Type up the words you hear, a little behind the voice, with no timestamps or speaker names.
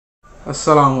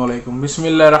अस्सलामुअलैकुम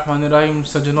बिस्मिल्लाहिर्रहमानिर्रहीम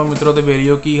सज्जनों मित्रों ते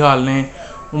बेरियो की हाल ने।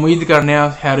 उम्मीद करने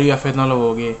हैरो आफियत नाल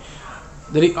होवोगे।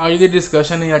 जी अज की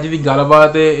डिस्कशन है, अज की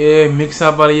गलबात है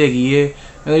मिक्सअप वाली हैगी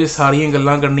है। सारिया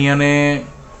गल्लां करनियां ने,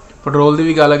 पेट्रोल की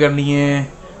भी गल करनी है,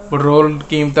 पेट्रोल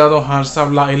कीमतां तो हर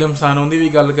सब ला इलम सन उनकी भी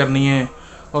गल करनी है।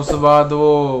 उस तो बाद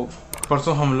वो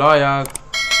परसों हमला होया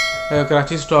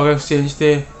कराची स्टॉक एक्सचेंज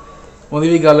से उनकी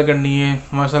भी गल करनी है।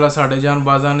 माशाअल्लाह साढ़े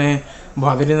जानबाजा ने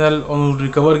बहादुरी नाल उन्होंने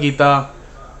रिकवर किया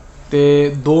तो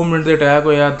 2 मिनट के अटैक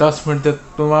होया, 10 मिनट तक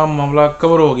तमाम मामला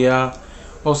कवर हो गया।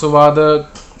 उस बाद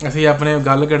असी अपने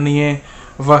गल करनी है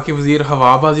वाकई वजीर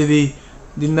हवाबाजी की,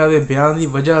 जिन्हों के बयान की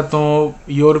वजह तो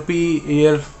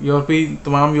यूरोपी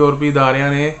तमाम यूरोपी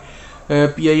इदारियां ने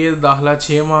PIA दाखला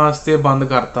 6 माह वास्ते बंद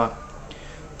करता।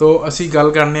 तो असी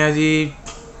गल करने जी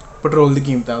पेट्रोल की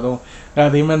कीमतों तो।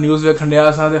 राती मैं न्यूज़ वेखन दिया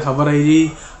सा तो खबर आई जी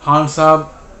खान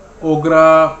साहब ओगरा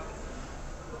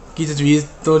की तजवीज़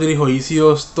तो जी हुई सी,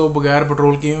 उस तो बगैर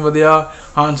पेट्रोल किवें वधिया।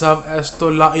 खान साहब इस तो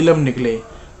ला इलम निकले।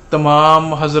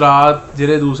 तमाम हजरात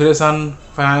जिहड़े दूसरे सन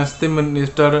फाइनैंस के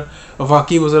मिनिस्टर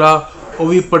वफाकी वज़रा वो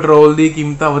भी पेट्रोल की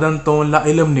कीमतां वधन तो ला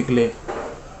इलम निकले।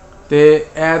 तो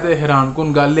यह तो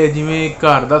हैरानकुन गल है, जिमें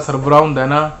घर का सरबराह हुंदा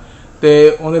ना तो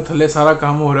उन्हें थले सारा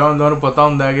काम हो रहा होंदा, उन्हें पता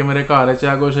होंदा है कि मेरे घर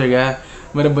च कुछ है,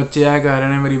 मेरे बच्चे ऐ कर रहे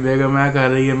हैं, मेरी बेगम ऐ कर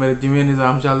रही है, मेरे जिमें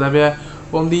निज़ाम चलता पाया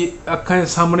उनकी अखां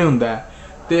सामने होंदा है।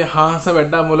 तो हाँ सब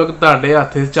एडा मुल्क तुहाडे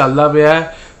हत्थ चलता पाया,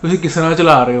 तुसीं किस तरह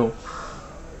चला रहे हो,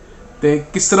 तो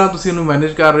किस तरह तुसीं इहनूं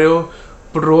मैनेज कर रहे हो।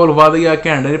 पेट्रोल वध गया,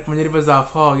 घंटे 5 रुपये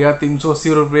इजाफा हो गया,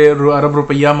 380 अरब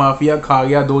रुपया माफिया खा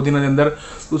गया 2 दिनों के अंदर।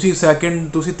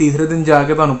 तुसीं तीसरे दिन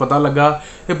जाके तुहानूं पता लगा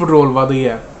कि पेट्रोल वध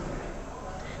गया।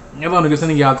 ये तुहानूं किसी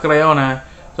ने याद कराया होना है।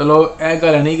 चलो यह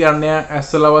गल नहीं करने,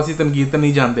 इस अलावा असीं तनकीद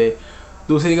नहीं जाते।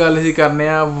 दूसरी गल असीं करने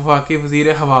वफाकी वजीर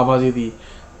हवाबाजी की।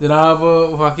 जनाब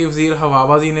वफाकी वजीर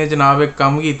हवाबाजी ने जनाब एक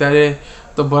काम किया है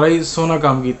तो बड़ा ही सोहना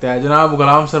काम किया है। जनाब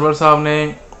गुलाम सरवर साहब ने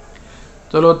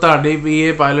चलो तुहाडी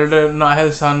PA पायलट नाहल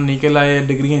सन निकल आए,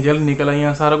 डिग्रियां जल्द निकल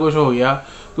आईयां, सारा कुछ हो गया।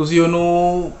 तुसीं उहनूं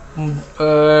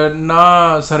ना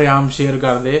सरेआम शेयर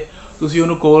करदे, तुसीं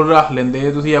उहनूं कोल रख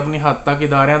लेंदे, तुसीं अपनी हद तक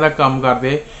इदारियां दा काम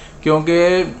करदे, क्योंकि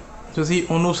तुसीं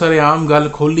उहनूं सरेआम गल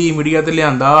खोली मीडिया ते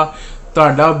लिआंदा।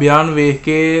 तुहाडा बयान वेख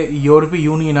के यूरोपी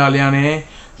यूनीयन वालियां ने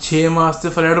 6 माह से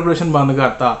फ्लाइट ऑपरेशन बंद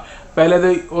करता। पहले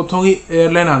तो उतों की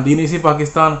एयरलाइन आती नहीं सी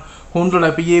पाकिस्तान, हुण तुहाडा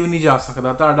PA भी नहीं जा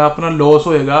सकता, तुहाडा अपना लॉस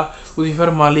होएगा, तुसीं फिर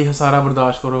माली खसारा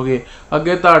बर्दाश्त करोगे।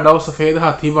 अगे तुहाडा सफेद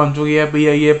हाथी बन चुकी है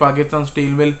PIA पाकिस्तान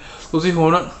स्टील मिल, तुसीं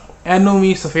हुण इहनूं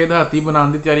भी सफेद हाथी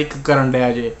बनाने की तैयारी करन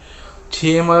डया जे।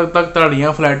 6 माह तक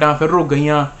तुहाडियां फ्लाइटां फिर रुक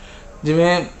गईयां।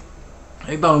 जिवें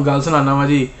एक तुहानूं गल सुनाना वा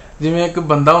जी, जिवें एक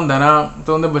बंदा हुंदा ना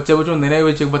तो उहदे बच्चे बुच्चे हुंदे ने,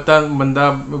 विच बंदा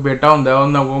बेटा हुंदा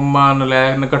ओह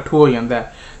नलैक नकट्ठू हो जांदा है।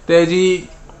 ते जी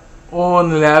ਉਹ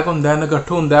ਨਲਾਇਕ ਹੁੰਦਾ,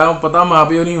 ਨਕੱਠੂ ਹੁੰਦਾ, ਉਹ ਪਤਾ ਮਾਂ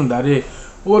ਪਿਓ ਨਹੀਂ ਹੁੰਦਾ ਜੇ,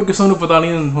 ਹੋਰ ਕਿਸੇ ਨੂੰ ਪਤਾ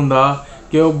ਨਹੀਂ ਹੁੰਦਾ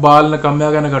ਕਿ ਉਹ ਬਾਲ ਨਕੰਮਿਆ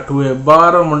ਗਿਆ ਨਕੱਠੂ ਹੈ।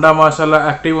 ਬਾਹਰ ਮੁੰਡਾ ਮਾਸ਼ਾਅੱਲਾ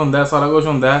ਐਕਟਿਵ ਹੁੰਦਾ, ਸਾਰਾ ਕੁਝ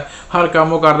ਹੁੰਦਾ, ਹਰ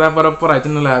ਕੰਮ ਉਹ ਕਰਦਾ, ਪਰ ਭਰਾਈ 'ਚ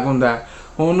ਨਲਾਇਕ ਹੁੰਦਾ।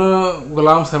 ਹੁਣ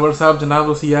ਗੁਲਾਮ ਸਰਵਰ ਸਾਹਿਬ ਜਨਾਬ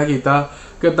ਤੁਸੀਂ ਇਹ ਕੀਤਾ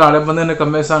ਕਿ ਤੁਹਾਡੇ ਬੰਦੇ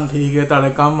ਨਕੰਮੇ ਸਨ, ਠੀਕ ਹੈ, ਤੁਹਾਡੇ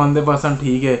ਕੰਮ ਆਉਂਦੇ ਪਾਸ ਸਨ,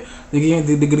 ਠੀਕ ਹੈ,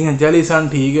 ਡਿਗਰੀਆਂ ਜੈਲੀ ਸਨ,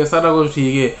 ਠੀਕ ਹੈ, ਸਾਰਾ ਕੁਝ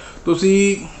ਠੀਕ ਹੈ,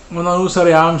 ਤੁਸੀਂ ਉਹਨਾਂ ਨੂੰ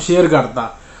ਸਰੇਆਮ ਸ਼ੇਅਰ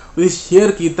ਕਰਤਾ।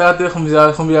 शेयर किया तो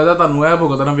खमियाजा तुहानूं यह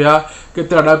भुगतना पिया कि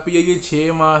तुहाडा PIA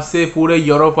 6 माह से पूरे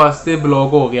यूरोप वास्ते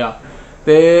ब्लॉक हो गया।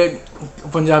 तो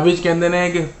पंजाबी कहते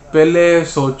हैं कि पहले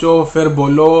सोचो फिर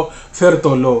बोलो फिर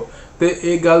तोलो, तो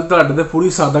ये गल तुहाडे ते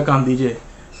पूरी सादक आंदी जे।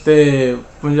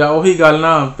 तो उही गल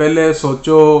ना, पहले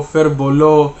सोचो फिर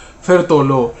बोलो फिर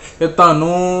तोलो, ये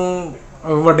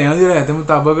तुहानूं वड्डियां दी रियायत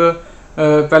मुताबक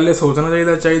पहले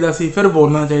सोचना चाहिए सी, फिर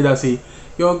बोलना चाहिए सी,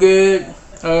 क्योंकि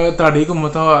तुहाडी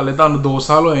हुकूमत हाले तुहानूं 2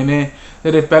 साल होए ने,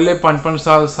 जेह्ड़े पहले 5-5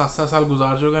 साल 7-7 साल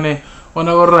गुजार चुके ने,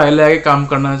 उन्हां कोल राय लैके काम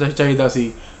करना चाहिए सी,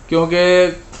 क्योंकि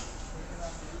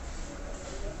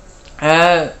यह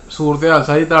सूरत हाल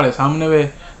सारी तुहाडे सामने वे।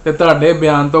 ते तुहाडे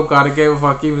बयान तो करके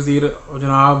वफाकी वजीर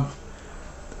जनाब,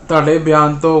 तुहाडे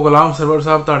बयान तो गुलाम सरवर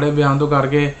साहब, तुहाडे बयान तो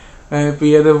करके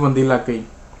PA ते पाबंदी लग गई।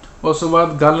 उस तो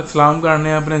बाद गल सलाम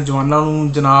करने अपने जवानों नूं।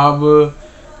 जनाब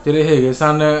जिहड़े हैगे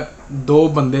सन 2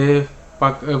 बंदे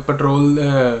पेट्रोल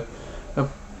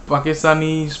पाकिस्तानी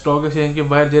स्टॉक एक्सचेंज के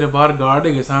बाहर जो बाहर गार्ड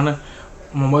है सन,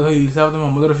 मोहम्मद हलील साहब तो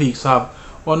मोहम्मद रफीक साहब,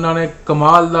 उन्होंने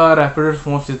कमाल का रैपिड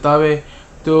रिस्पॉन्स दिता वे।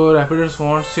 तो रैपिड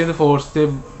रिस्पॉन्स सिंध फोर्स के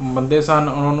बंदे सन,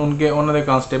 उन्होंने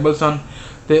कांस्टेबल सन,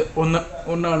 तो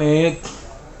उन्होंने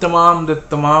तमाम दे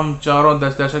तमाम चारों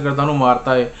दहशतगर्दां नूं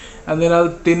मारता है। इहदे नाल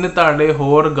 3 तुहाडे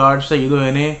होर गार्ड शहीद होए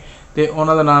ने, तो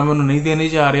उन्हों का नाम मैनूं नहीं देने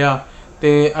जा रहा।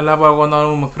 तो अल्लाह पाक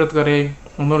उन्होंने मगफरत करे,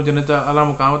 उन्होंने जन्नत आला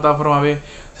मुकाम अता फरमावे।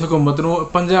 हुकूमत नूं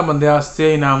 5 बंदे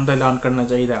वास्ते इनाम का ऐलान करना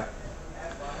चाहिए।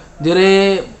 जिहड़े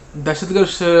दहशतगर्द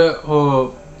हो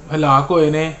ਹਲਾਕ ਹੋਏ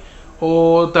ਨੇ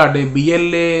ਉਹ ਤੁਹਾਡੇ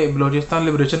BLA ਬਲੋਚਿਸਤਾਨ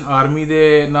ਲਿਬਰੇਸ਼ਨ ਆਰਮੀ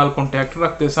ਦੇ ਨਾਲ ਕੰਟੈਕਟ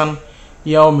ਰੱਖਦੇ ਸਨ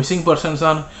ਜਾਂ ਉਹ ਮਿਸਿੰਗ ਪਰਸਨ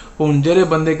ਸਨ। ਹੁਣ ਜਿਹੜੇ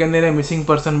ਬੰਦੇ ਕਹਿੰਦੇ ਨੇ ਮਿਸਿੰਗ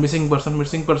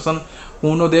ਪਰਸਨ,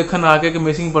 ਹੁਣ ਉਹ ਦੇਖਣ ਆ ਕੇ ਕਿ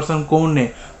ਮਿਸਿੰਗ ਪਰਸਨ ਕੌਣ ਨੇ,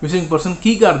 ਮਿਸਿੰਗ ਪਰਸਨ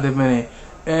ਕੀ ਕਰਦੇ ਪਏ ਨੇ,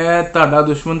 ਇਹ ਤੁਹਾਡਾ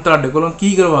ਦੁਸ਼ਮਣ ਤੁਹਾਡੇ ਕੋਲੋਂ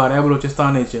ਕੀ ਕਰਵਾ ਰਿਹਾ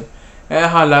ਬਲੋਚਿਸਤਾਨ ਵਿੱਚ। ਇਹ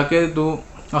ਹਾਲਾਂਕਿ ਤੂੰ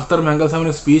ਅਖਤਰ ਮੈਂਗਲ ਸਾਹਿਬ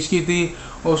ਨੇ ਸਪੀਚ ਕੀਤੀ,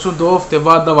 ਉਸ ਤੋਂ 2 ਹਫ਼ਤੇ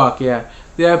ਬਾਅਦ ਦਾ ਵਾਕਿਆ ਹੈ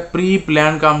ਅਤੇ ਇਹ ਪ੍ਰੀ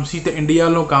ਪਲਾਨ ਕੰਮ ਸੀ ਅਤੇ ਇੰਡੀਆ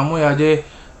ਵੱਲੋਂ ਕੰਮ ਹੋਇਆ ਜੇ।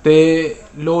 ਅਤੇ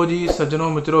ਲੋ ਜੀ ਸੱਜਣੋ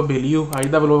ਮਿੱਤਰੋ ਬੇਲੀਓ, ਅੱਜ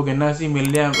ਦਾ ਵਲੋਗ ਇੰਨਾ ਸੀ।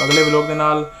 ਮਿਲਦੇ ਹਾਂ ਅਗਲੇ ਵਲੋਗ ਦੇ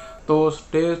ਨਾਲ। ਤੋ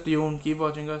stay tune, keep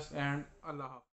watching us and Allah Hafiz.